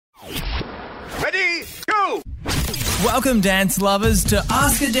Welcome, dance lovers, to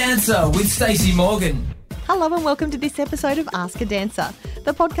Ask a Dancer with Stacey Morgan. Hello and welcome to this episode of Ask a Dancer,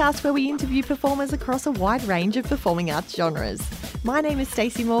 the podcast where we interview performers across a wide range of performing arts genres. My name is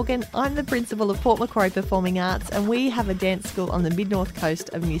Stacey Morgan. I'm the principal of Port Macquarie Performing Arts, and we have a dance school on the mid-north coast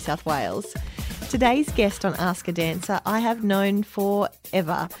of New South Wales. Today's guest on Ask a Dancer I have known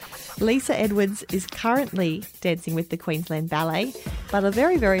forever. Lisa Edwards is currently dancing with the Queensland Ballet, but a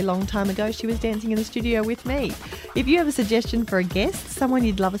very, very long time ago she was dancing in the studio with me. If you have a suggestion for a guest, someone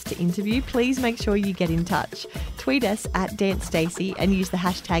you'd love us to interview, please make sure you get in touch. Tweet us at DanceStacey and use the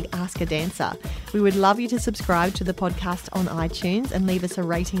hashtag AskADancer. We would love you to subscribe to the podcast on iTunes and leave us a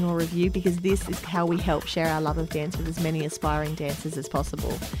rating or review, because this is how we help share our love of dance with as many aspiring dancers as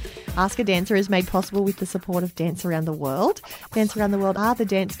possible. Ask a Dancer is made possible with the support of Dance Around the World. Dance Around the World are the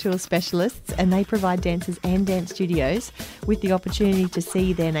dance tour specialists, and they provide dancers and dance studios with the opportunity to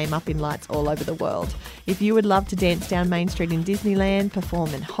see their name up in lights all over the world. If you would love to dance down Main Street in Disneyland,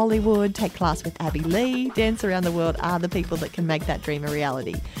 perform in Hollywood, take class with Abby Lee, Dance Around the World are the people that can make that dream a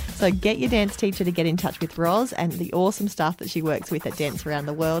reality. So get your dance teacher to get in touch with Roz and the awesome staff that she works with at Dance Around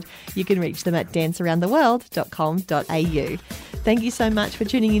the World. You can reach them at dancearoundtheworld.com.au. Thank you so much for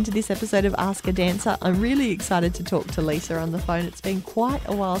tuning into this episode of Ask a Dancer. I'm really excited to talk to Lisa on the phone. It's been quite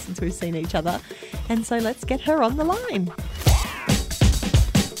a while since we've seen each other, and so let's get her on the line.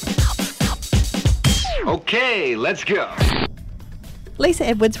 Okay, let's go. Lisa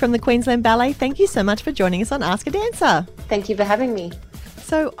Edwards from the Queensland Ballet, thank you so much for joining us on Ask a Dancer. Thank you for having me.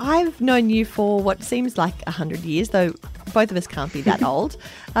 So I've known you for what seems like 100 years, though both of us can't be that old.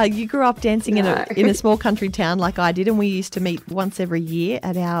 You grew up dancing in a small country town like I did, and we used to meet once every year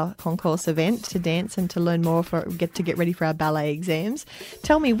at our concourse event to dance and to learn more to get ready for our ballet exams.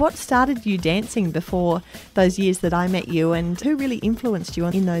 Tell me, what started you dancing before those years that I met you, and who really influenced you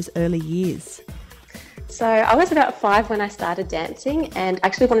in those early years? So I was about 5 when I started dancing, and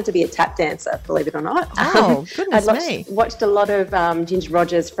actually wanted to be a tap dancer, believe it or not. Oh, goodness me. I watched a lot of Ginger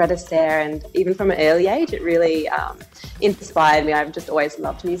Rogers, Fred Astaire, and even from an early age, it really inspired me. I've just always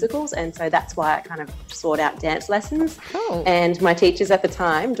loved musicals, and so that's why I kind of sought out dance lessons. Oh. And my teachers at the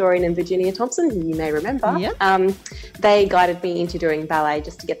time, Doreen and Virginia Thompson, who you may remember, Yep. they guided me into doing ballet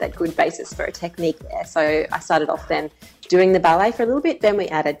just to get that good basis for a technique there. So I started off then doing the ballet for a little bit. Then we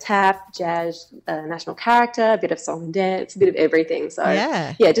added tap, jazz, national character, a bit of song and dance, a bit of everything. So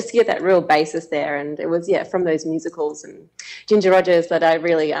yeah, just to get that real basis there. And it was, from those musicals and Ginger Rogers that I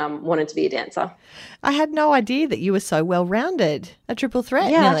really wanted to be a dancer. I had no idea that you were so well-rounded, a triple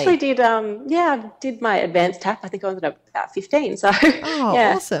threat. Yeah, nearly. I actually did. I did my advanced tap. I think I was at about 15. So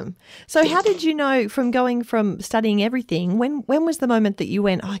Awesome. So how did you know from studying everything? When was the moment that you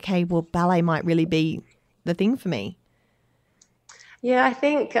went, okay, well, ballet might really be the thing for me? Yeah, I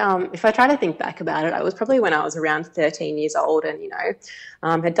think if I try to think back about it, it was probably when I was around 13 years old and,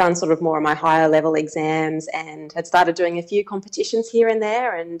 had done sort of more of my higher level exams and had started doing a few competitions here and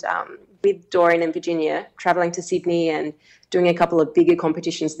there, and with Doreen and Virginia travelling to Sydney and doing a couple of bigger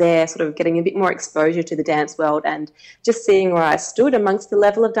competitions there, sort of getting a bit more exposure to the dance world and just seeing where I stood amongst the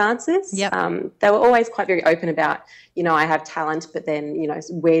level of dancers. Yep. They were always quite very open about, I have talent, but then,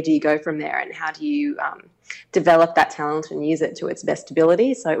 where do you go from there and how do you develop that talent and use it to its best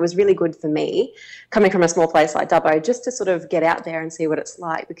ability? So it was really good for me coming from a small place like Dubbo just to sort of get out there and see what it's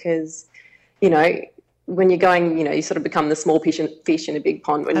like, because, when you're going, you sort of become the small fish in a big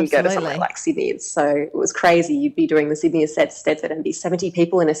pond when Absolutely. you go to somewhere like Sydney. So it was crazy. You'd be doing the Sydney Stedford and be 70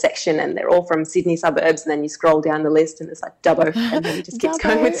 people in a section and they're all from Sydney suburbs, and then you scroll down the list and it's like Dubbo, and then it just keeps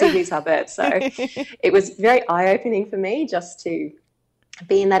going with Sydney suburbs. So it was very eye-opening for me just to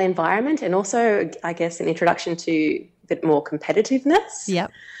be in that environment, and also, I guess, an introduction to a bit more competitiveness.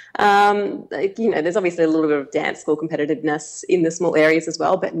 Yep. There's obviously a little bit of dance school competitiveness in the small areas as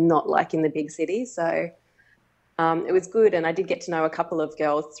well, but not like in the big cities. So it was good, and I did get to know a couple of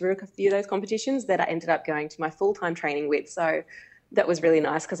girls through a few of those competitions that I ended up going to my full-time training with. So that was really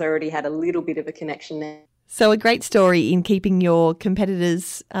nice because I already had a little bit of a connection there. So a great story in keeping your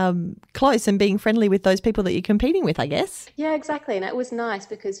competitors close and being friendly with those people that you're competing with, I guess. Yeah, exactly. And it was nice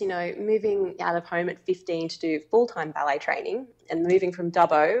because, moving out of home at 15 to do full-time ballet training and moving from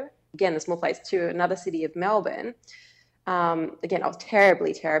Dubbo, again, a small place, to another city of Melbourne, again, I was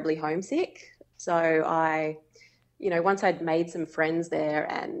terribly, terribly homesick. So I, once I'd made some friends there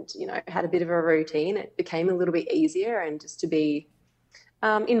and, had a bit of a routine, it became a little bit easier, and just to be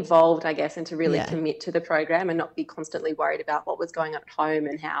involved, I guess, and to really commit to the program and not be constantly worried about what was going on at home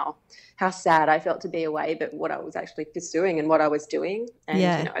and how sad I felt to be away, but what I was actually pursuing and what I was doing.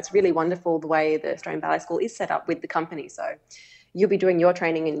 And, it's really wonderful the way the Australian Ballet School is set up with the company. So you'll be doing your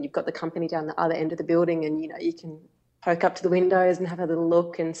training and you've got the company down the other end of the building, and, you can poke up to the windows and have a little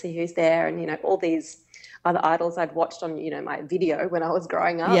look and see who's there, and all these other idols I'd watched on my video when I was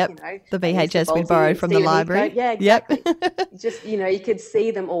growing up. Yep, the VHS we borrowed from the library. Heathcote. Yeah, exactly. Yep. Just you could see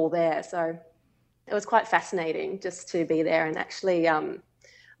them all there, so it was quite fascinating just to be there. And actually,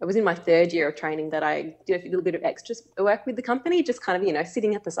 it was in my third year of training that I did a little bit of extra work with the company, just kind of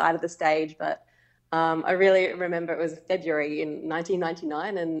sitting at the side of the stage. But I really remember it was February in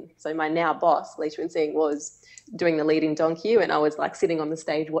 1999, and so my now boss, Lee Chun Sing, was doing the lead in Don Q, and I was like sitting on the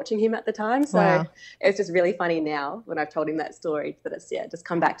stage watching him at the time. So Wow. It's just really funny now when I've told him that story, that it's just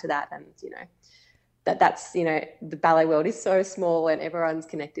come back to that, and that's the ballet world is so small and everyone's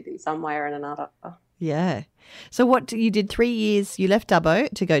connected in some way or another. Yeah. So you did 3 years, you left Dubbo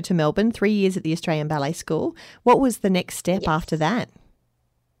to go to Melbourne, 3 years at the Australian Ballet School. What was the next step after that?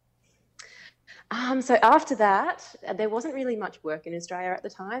 So after that, there wasn't really much work in Australia at the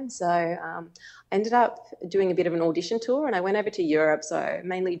time. So I ended up doing a bit of an audition tour, and I went over to Europe, so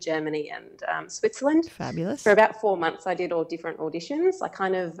mainly Germany and Switzerland. Fabulous. For about 4 months, I did all different auditions. I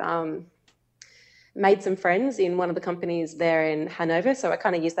kind of made some friends in one of the companies there in Hanover, so I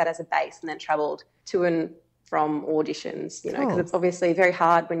kind of used that as a base and then travelled to and from auditions, because it's obviously very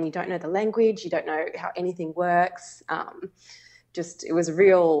hard when you don't know the language, you don't know how anything works. It was a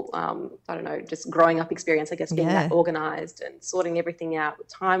real, just growing up experience, I guess, being that organised and sorting everything out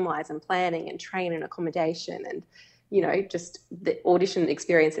time-wise and planning and training and accommodation. And, just the audition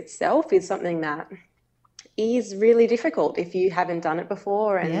experience itself is something that is really difficult if you haven't done it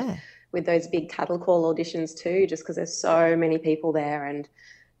before. And with those big cattle call auditions too, just because there's so many people there, and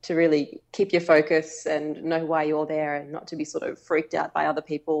to really keep your focus and know why you're there, and not to be sort of freaked out by other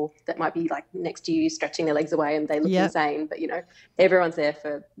people that might be like next to you stretching their legs away and they look insane, but everyone's there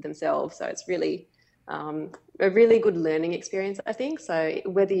for themselves. So it's really a really good learning experience, I think. So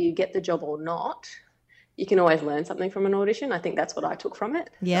whether you get the job or not, you can always learn something from an audition. I think that's what I took from it.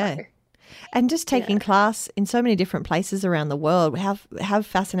 Yeah. So, and just taking class in so many different places around the world, how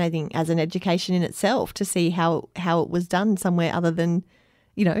fascinating as an education in itself to see how it was done somewhere other than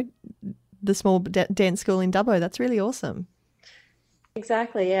the small dance school in Dubbo. That's really awesome.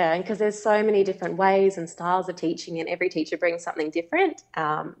 Exactly, yeah, and because there's so many different ways and styles of teaching, and every teacher brings something different.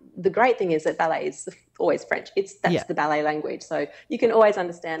 The great thing is that ballet is always French. That's the ballet language, so you can always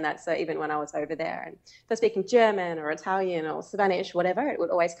understand that. So even when I was over there and they're speaking German or Italian or Spanish, whatever, it would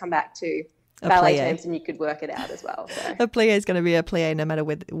always come back to ballet terms, and you could work it out as well. So. A plie is going to be a plie no matter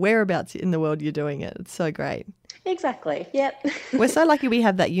whereabouts in the world you're doing it. It's so great. Exactly, yep. We're so lucky we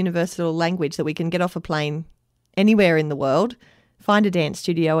have that universal language that we can get off a plane anywhere in the world, find a dance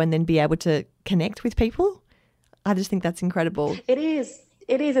studio, and then be able to connect with people. I just think that's incredible. It is.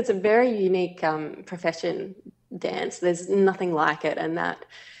 It's a very unique profession, dance. There's nothing like it, and that,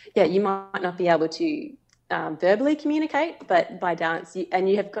 you might not be able to verbally communicate, but by dance,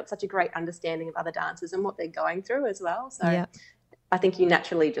 you have got such a great understanding of other dancers and what they're going through as well. So I think you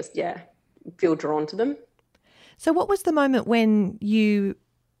naturally just, feel drawn to them. So what was the moment when you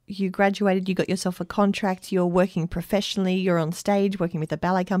graduated, you got yourself a contract, you're working professionally, you're on stage working with a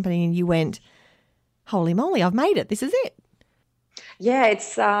ballet company, and you went, holy moly, I've made it. This is it. Yeah,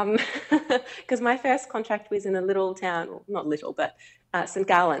 it's because my first contract was in a little town, well, not little, but St.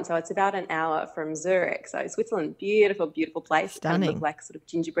 Gallen. So it's about an hour from Zurich. So Switzerland, beautiful, beautiful place. Stunning. It looked like sort of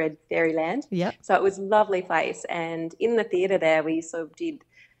gingerbread fairyland. Yep. So it was a lovely place. And in the theatre there, we sort of did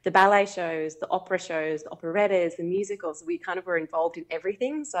the ballet shows, the opera shows, the operettas, the musicals. We kind of were involved in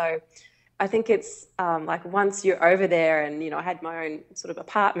everything. So I think it's like once you're over there, and, I had my own sort of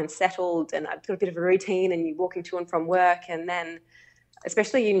apartment settled, and I've got a bit of a routine, and you're walking to and from work, and then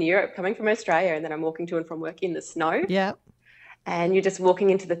especially in Europe, coming from Australia, and then I'm walking to and from work in the snow. Yeah. And you're just walking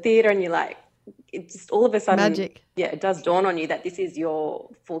into the theatre, and you're like, it just all of a sudden, magic. Yeah, it does dawn on you that this is your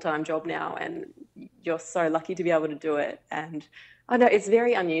full-time job now, and you're so lucky to be able to do it. And I know it's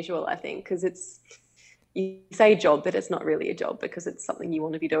very unusual, I think, because you say job, but it's not really a job because it's something you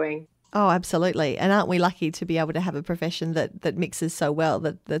want to be doing. Oh, absolutely. And aren't we lucky to be able to have a profession that mixes so well,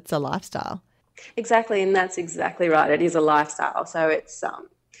 that's a lifestyle? Exactly, and that's exactly right. It is a lifestyle. So it's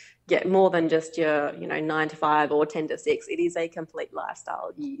more than just your 9 to 5 or 10 to 6. It is a complete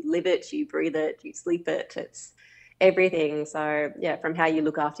lifestyle. You live it, you breathe it, you sleep it. It's everything. So from how you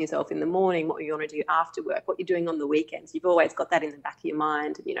look after yourself in the morning, what you want to do after work, what you're doing on the weekends, you've always got that in the back of your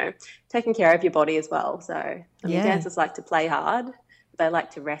mind. Taking care of your body as well. So dancers like to play hard. they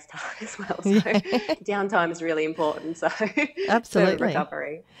like to rest hard as well. So Yeah. downtime is really important. So Absolutely. for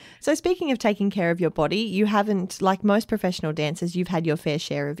recovery. So speaking of taking care of your body, you haven't, like most professional dancers, you've had your fair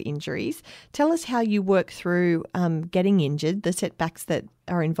share of injuries. Tell us how you work through getting injured, the setbacks that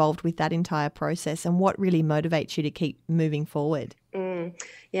are involved with that entire process, and what really motivates you to keep moving forward.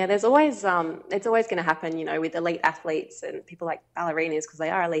 Yeah, there's always it's always going to happen, with elite athletes and people like ballerinas, because they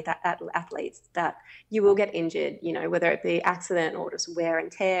are elite athletes, that you will get injured, whether it be accident or just wear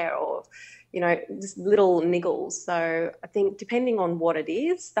and tear or, just little niggles. So I think depending on what it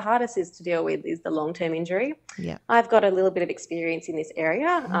is, the hardest is to deal with is the long-term injury. Yeah. I've got a little bit of experience in this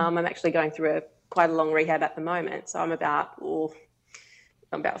area. I'm actually going through quite a long rehab at the moment. So I'm about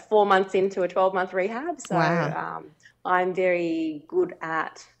 4 months into a 12-month rehab. So Wow. I'm very good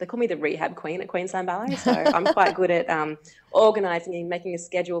at, they call me the rehab queen at Queensland Ballet. So I'm quite good at organising and making a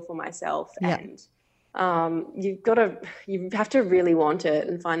schedule for myself. Yeah. And you have to really want it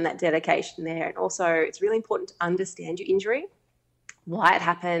and find that dedication there. And also it's really important to understand your injury, why it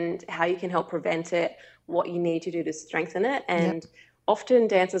happened, how you can help prevent it, what you need to do to strengthen it. And often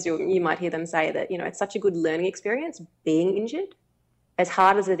dancers, you might hear them say that, it's such a good learning experience being injured. As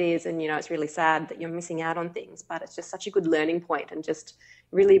hard as it is, and it's really sad that you're missing out on things, but it's just such a good learning point and just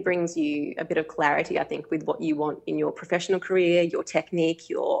really brings you a bit of clarity, I think, with what you want in your professional career, your technique,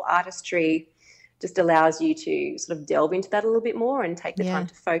 your artistry. Just allows you to sort of delve into that a little bit more and take the time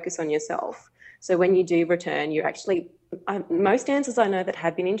to focus on yourself. So when you do return, you're actually, most dancers I know that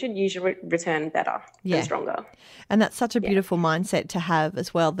have been injured usually return better and stronger. And that's such a beautiful mindset to have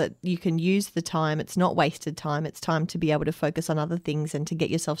as well, that you can use the time. It's not wasted time. It's time to be able to focus on other things and to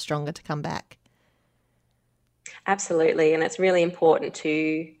get yourself stronger to come back. Absolutely. And it's really important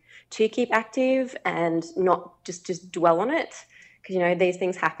to keep active and not just dwell on it, because, these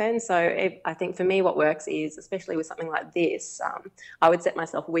things happen. So I think for me what works is, especially with something like this, I would set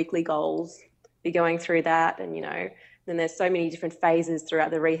myself weekly goals, be going through that, and, then there's so many different phases throughout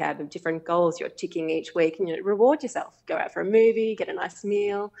the rehab of different goals you're ticking each week, and reward yourself. Go out for a movie, get a nice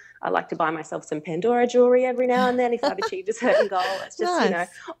meal. I like to buy myself some Pandora jewelry every now and then if I've achieved a certain goal. It's just, Nice.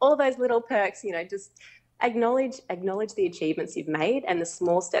 all those little perks, just acknowledge the achievements you've made and the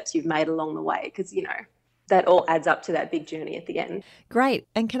small steps you've made along the way, because, that all adds up to that big journey at the end. Great.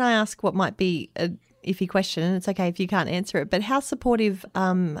 And can I ask what might be a iffy question, and it's okay if you can't answer it, but how supportive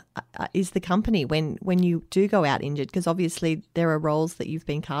is the company when you do go out injured? Because obviously there are roles that you've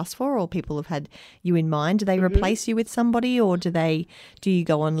been cast for or people have had you in mind. Do they replace you with somebody, or do you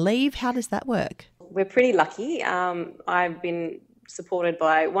go on leave? How does that work? We're pretty lucky. I've been supported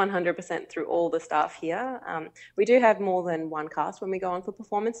by 100% through all the staff here. We do have more than one cast when we go on for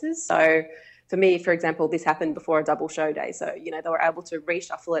performances. So for me, for example, this happened before a double show day. So, they were able to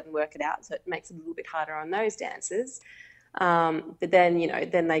reshuffle it and work it out. So it makes it a little bit harder on those dancers. But then,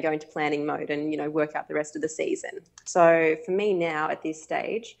 then they go into planning mode and, work out the rest of the season. So for me now at this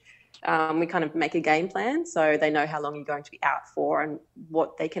stage, we kind of make a game plan so they know how long you're going to be out for and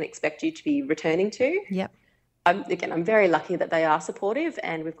what they can expect you to be returning to. Yep. I'm very lucky that they are supportive,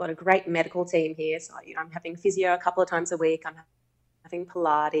 and we've got a great medical team here. So, I'm having physio a couple of times a week. I'm having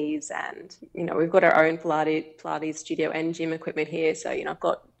Pilates, and, we've got our own Pilates studio and gym equipment here. So, I've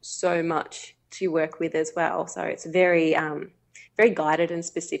got so much to work with as well. So it's very, very guided and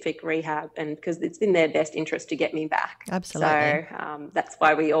specific rehab, and because it's in their best interest to get me back. Absolutely. So that's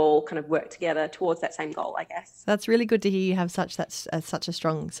why we all kind of work together towards that same goal, I guess. That's really good to hear you have such a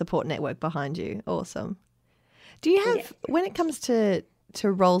strong support network behind you. Awesome. Do you have, when it comes to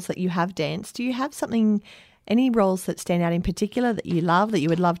roles that you have danced, do you have any roles that stand out in particular that you love, that you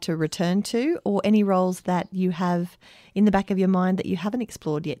would love to return to, or any roles that you have in the back of your mind that you haven't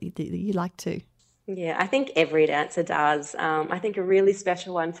explored yet that you like to? Yeah, I think every dancer does. I think a really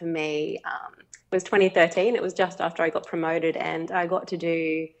special one for me was 2013. It was just after I got promoted, and I got to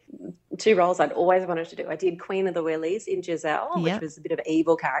do two roles I'd always wanted to do. I did Queen of the Willies in Giselle, which was a bit of an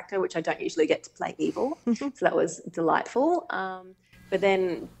evil character, which I don't usually get to play evil. So that was delightful. But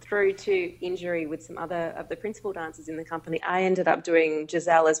then through to injury with some other of the principal dancers in the company, I ended up doing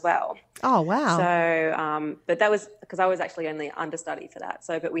Giselle as well. Oh, wow. So, but that was because I was actually only understudy for that.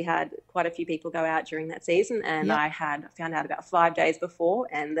 So, but we had quite a few people go out during that season, and I found out about 5 days before,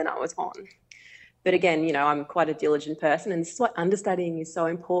 and then I was on. But again, I'm quite a diligent person, and this is why understudying is so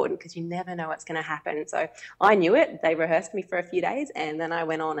important, because you never know what's going to happen. So I knew it. They rehearsed me for a few days, and then I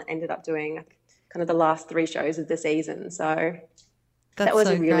went on and ended up doing kind of the last 3 shows of the season. So that was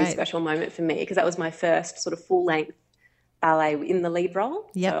a really special moment for me, because that was my first sort of full-length ballet in the lead role.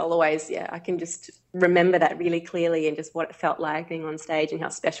 Yep. So I'll always, I can just remember that really clearly and just what it felt like being on stage and how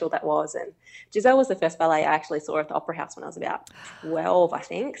special that was. And Giselle was the first ballet I actually saw at the Opera House when I was about 12, I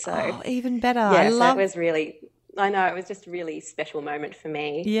think. So even better. It was really, I know, it was just a really special moment for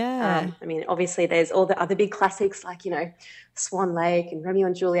me. Yeah. I mean, obviously there's all the other big classics like, Swan Lake and Romeo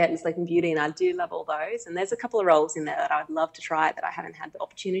and Juliet and Sleeping Beauty, and I do love all those. And there's a couple of roles in there that I would love to try that I haven't had the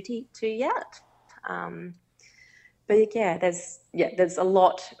opportunity to yet. But there's a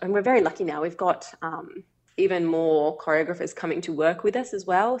lot, and we're very lucky now. We've got even more choreographers coming to work with us as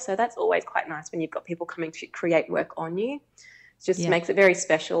well. So that's always quite nice when you've got people coming to create work on you. It just makes it very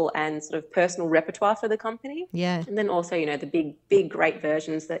special and sort of personal repertoire for the company. Yeah. And then also, the big, great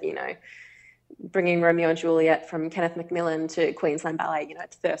versions that, bringing Romeo and Juliet from Kenneth Macmillan to Queensland Ballet,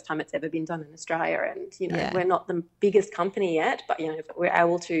 it's the first time it's ever been done in Australia. And, we're not the biggest company yet, but, we're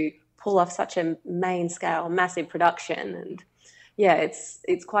able to pull off such a main scale, massive production. And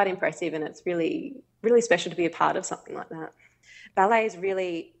it's quite impressive, and it's really, really special to be a part of something like that. Ballet is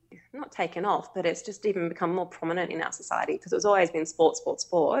really not taken off, but it's just even become more prominent in our society because it's always been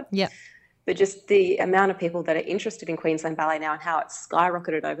sport. Yeah. But just the amount of people that are interested in Queensland Ballet now and how it's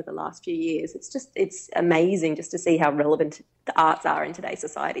skyrocketed over the last few years, it's amazing just to see how relevant the arts are in today's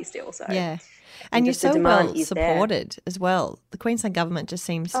society still. So yeah. And you're so well supported as well. The Queensland government just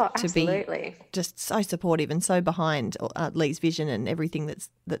seems to be just so supportive and so behind Lee's vision and everything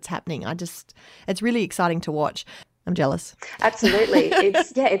that's happening. It's really exciting to watch. I'm jealous. Absolutely.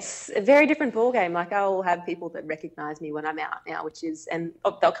 It's a very different ballgame. Like I'll have people that recognise me when I'm out now, and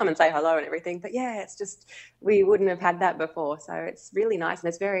they'll come and say hello and everything. But it's just, we wouldn't have had that before. So it's really nice.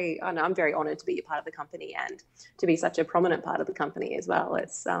 And I'm very honoured to be a part of the company and to be such a prominent part of the company as well.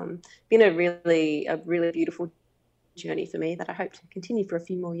 It's been a really beautiful journey for me that I hope to continue for a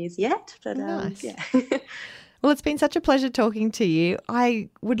few more years yet. But nice. Well, it's been such a pleasure talking to you. I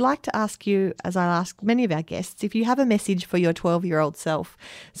would like to ask you, as I ask many of our guests, if you have a message for your 12-year-old self.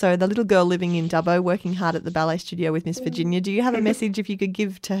 So the little girl living in Dubbo, working hard at the ballet studio with Miss Virginia, do you have a message if you could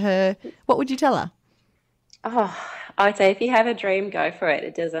give to her? What would you tell her? Oh, I'd say if you have a dream, go for it.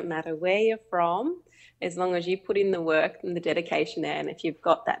 It doesn't matter where you're from, as long as you put in the work and the dedication there. And if you've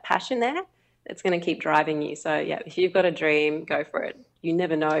got that passion there, it's going to keep driving you. So, if you've got a dream, go for it. You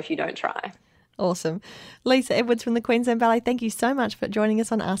never know if you don't try. Awesome. Lisa Edwards from the Queensland Ballet, thank you so much for joining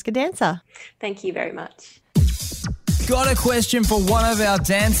us on Ask a Dancer. Thank you very much. Got a question for one of our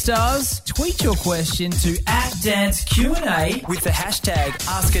dance stars? Tweet your question to @DanceQ&A with the hashtag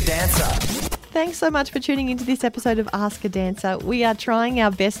 #AskADancer. Thanks so much for tuning into this episode of Ask a Dancer. We are trying our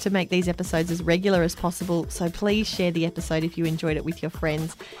best to make these episodes as regular as possible, so please share the episode if you enjoyed it with your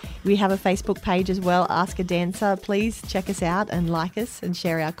friends. We have a Facebook page as well, Ask a Dancer. Please check us out and like us and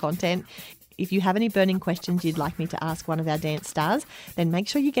share our content. If you have any burning questions you'd like me to ask one of our dance stars, then make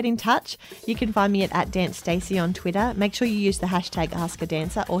sure you get in touch. You can find me at @DanceStacey on Twitter. Make sure you use the hashtag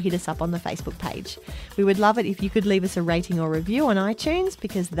 #AskADancer or hit us up on the Facebook page. We would love it if you could leave us a rating or review on iTunes,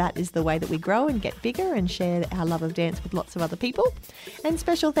 because that is the way that we grow and get bigger and share our love of dance with lots of other people. And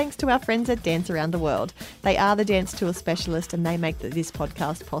special thanks to our friends at Dance Around the World. They are the dance tour specialist and they make this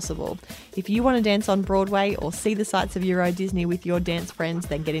podcast possible. If you want to dance on Broadway or see the sights of Euro Disney with your dance friends,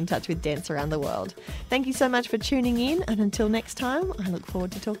 then get in touch with Dance Around the World. Thank you so much for tuning in, and until next time, I look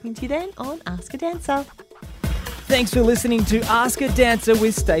forward to talking to you then on Ask a Dancer. Thanks for listening to Ask a Dancer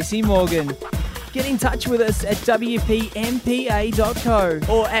with Stacey Morgan. Get in touch with us at wpmpa.co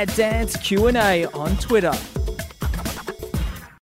or @DanceQ&A on Twitter.